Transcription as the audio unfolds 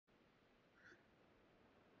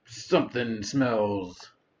Something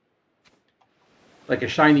smells like a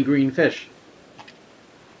shiny green fish.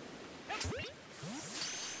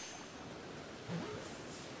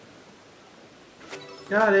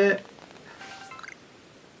 Got it.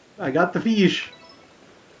 I got the fish.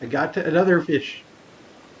 I got another fish.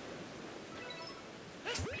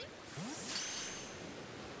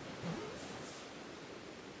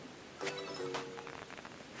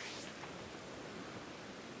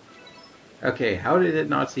 Okay, how did it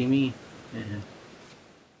not see me?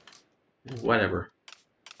 Whatever.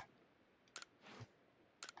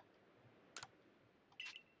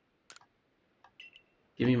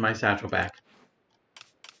 Give me my satchel back.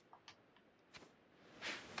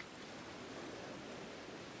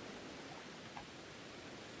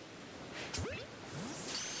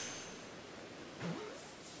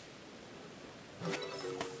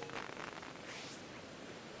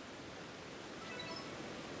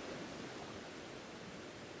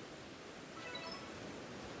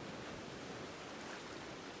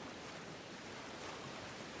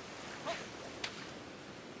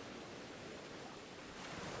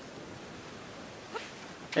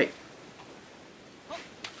 Hey.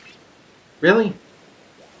 Really?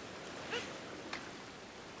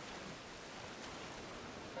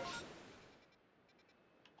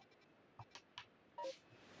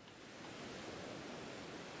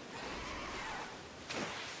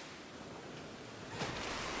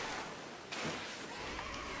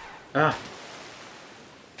 Ah.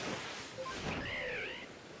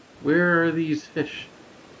 Where are these fish?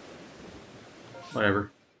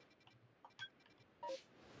 Whatever.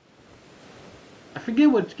 I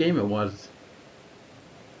forget which game it was.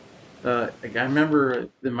 I remember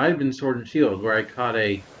it might have been Sword and Shield where I caught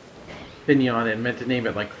a Pinion and meant to name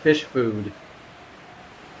it like fish food.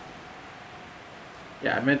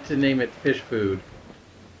 Yeah, I meant to name it fish food.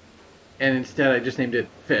 And instead I just named it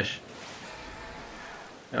fish.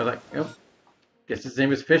 I was like, oh, guess his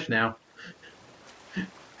name is Fish now.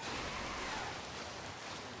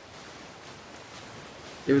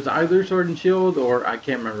 It was either Sword and Shield or I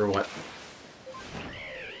can't remember what.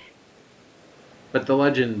 But the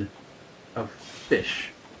legend of Fish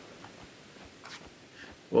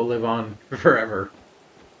will live on forever.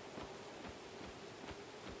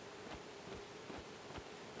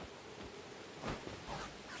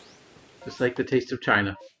 Just like the taste of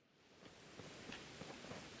China.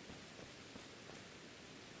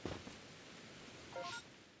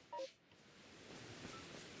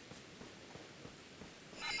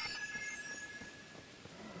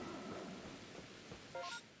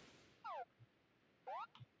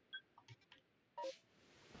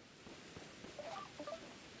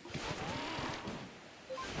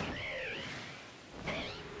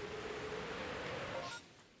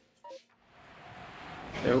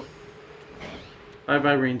 Nope.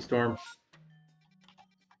 Bye-bye, Rainstorm.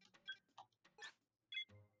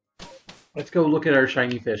 Let's go look at our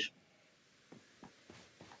shiny fish.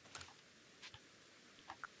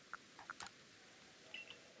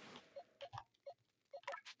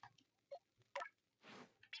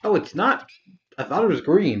 Oh, it's not. I thought it was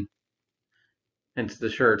green. Hence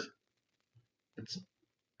the shirt. It's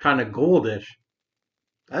kind of goldish.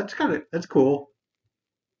 That's cool.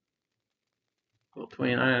 Well,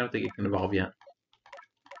 29, I don't think it can evolve yet.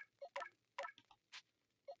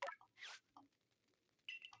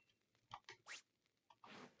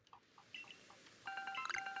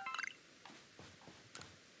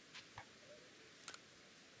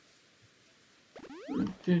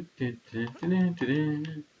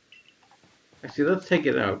 Actually, let's take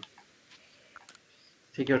it out.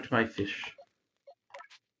 Take out my fish.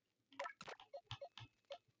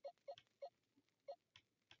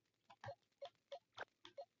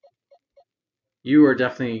 You are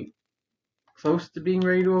definitely close to being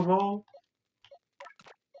ready to evolve.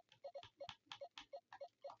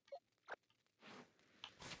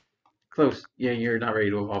 Close. Yeah, you're not ready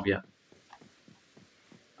to evolve yet.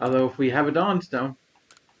 Although, if we have a Dawnstone,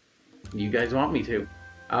 you guys want me to.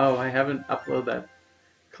 Oh, I haven't uploaded that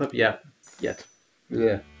clip yet. Yeah.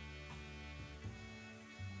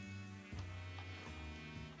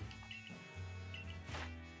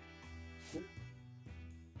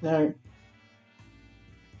 Alright.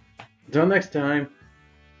 Until next time,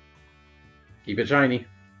 keep it shiny.